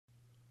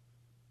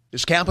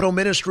This Capital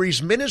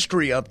Ministries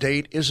ministry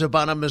update is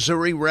about a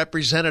Missouri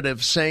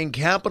representative saying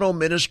Capital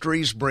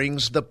Ministries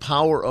brings the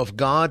power of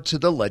God to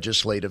the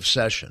legislative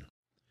session.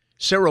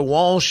 Sarah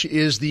Walsh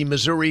is the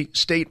Missouri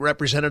State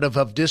Representative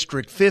of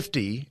District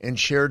 50 and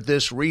shared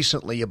this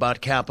recently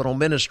about Capital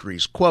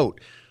Ministries.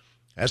 Quote,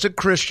 "As a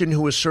Christian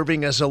who is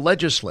serving as a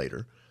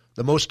legislator,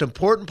 the most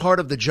important part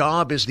of the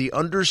job is the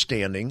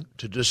understanding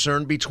to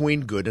discern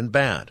between good and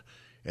bad,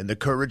 and the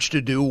courage to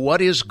do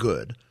what is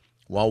good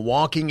while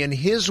walking in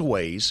His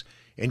ways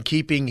and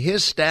keeping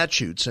His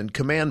statutes and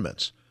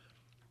commandments.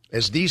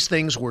 As these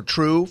things were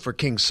true for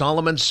King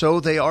Solomon,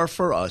 so they are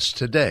for us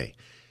today.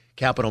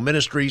 Capital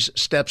Ministries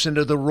steps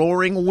into the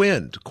roaring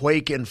wind,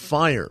 quake, and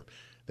fire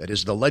that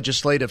is the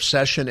legislative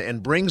session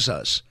and brings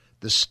us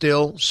the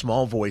still,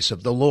 small voice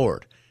of the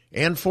Lord.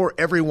 And for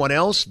everyone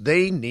else,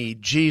 they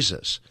need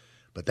Jesus.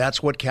 But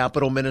that's what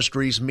Capital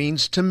Ministries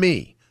means to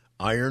me,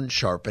 iron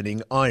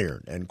sharpening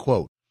iron," end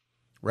quote.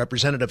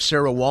 Representative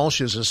Sarah Walsh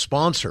is a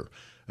sponsor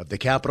of the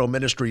Capital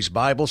Ministries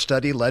Bible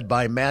study led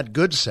by Matt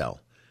Goodsell.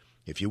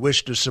 If you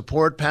wish to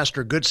support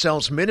Pastor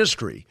Goodsell's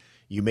ministry,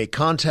 you may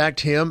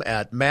contact him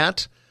at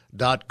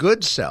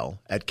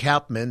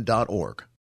matt.goodsell@capmin.org.